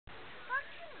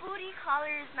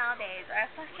callers nowadays are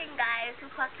fucking guys who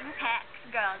fucking text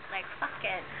girls like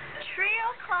fucking 3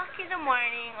 o'clock in the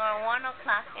morning or 1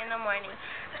 o'clock in the morning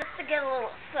just to get a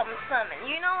little something something.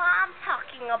 You know what I'm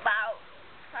talking about?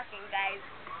 Fucking guys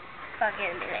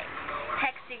fucking like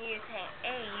texting you saying,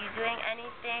 hey, you doing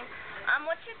anything?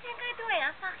 What you think I'm doing?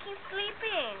 I'm fucking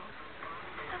sleeping.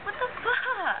 Like, what the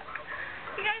fuck?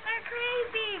 You guys are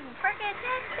crazy. Freaking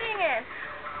texting it.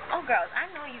 Oh, girls, I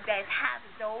know you guys have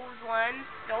those ones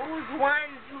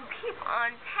who keep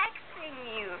on texting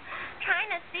you, trying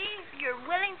to see if you're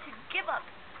willing to give up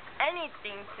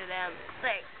anything to them. It's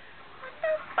like, what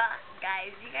the fuck,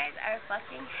 guys? You guys are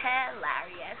fucking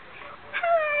hilarious.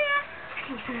 Hilarious.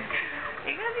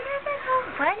 Because you guys are so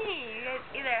funny. You guys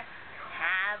either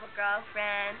have a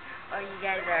girlfriend, or you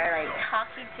guys are, like,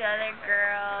 talking to other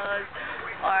girls,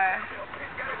 or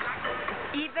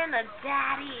even a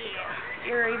daddy.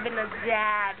 You're even a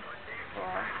dad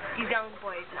for these young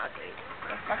boys nowadays.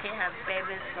 They fucking have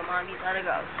babies from all these other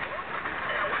girls.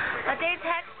 But they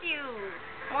text you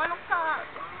 1 o'clock,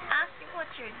 ask you what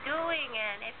you're doing,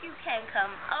 and if you can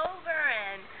come over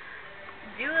and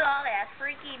do all that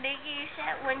freaky dicky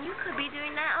shit when you could be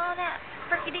doing all that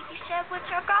freaky dicky shit with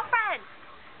your girlfriend.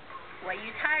 Were you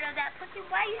tired of that pussy?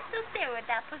 Why you still stay with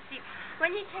that pussy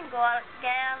when you can go out and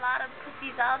get a lot of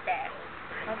pussies out there?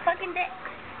 A fucking dick.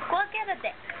 Go get a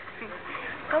dick.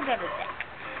 Go get a dick.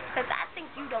 Because I think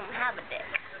you don't have a dick.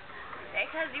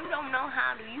 Because you don't know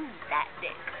how to use that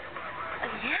dick.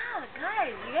 Yeah,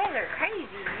 guys, you guys are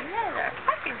crazy. You guys are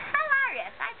fucking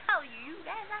hilarious. I tell you, you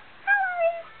guys are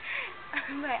hilarious.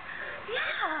 But,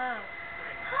 yeah.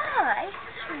 I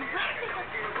swear.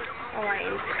 Oh,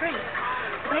 it's great.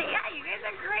 But, yeah, you guys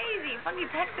are crazy. Fucking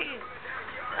texting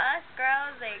us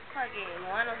girls, like, fucking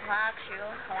 1 o'clock, 2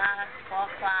 o'clock, 4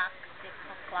 o'clock, 6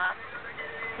 o'clock.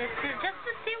 Just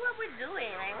to see what we're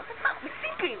doing. Like, what the fuck? We're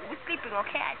sleeping. We're sleeping,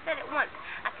 okay? I said it once.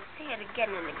 I can say it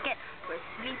again and again. We're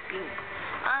sleeping.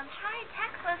 Try and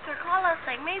text us or call us,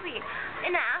 like, maybe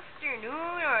in the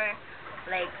afternoon or,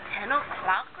 like, 10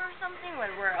 o'clock or something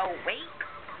when we're awake.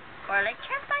 Or, like,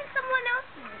 try to find someone else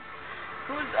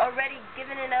who's already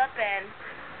given it up and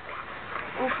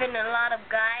oofing a lot of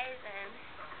guys and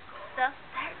stuff.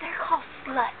 They're called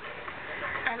sluts.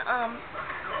 And,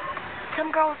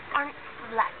 some girls aren't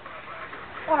sluts.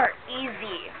 Or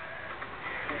easy.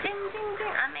 Ding, ding,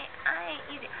 ding. I ain't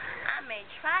easy. I may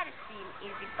try to seem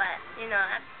easy, but, you know,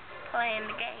 I'm playing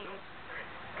the game.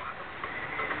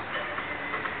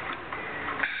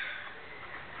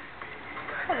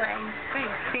 Oh, I'm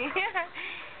crazy.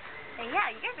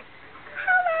 Yeah, you guys are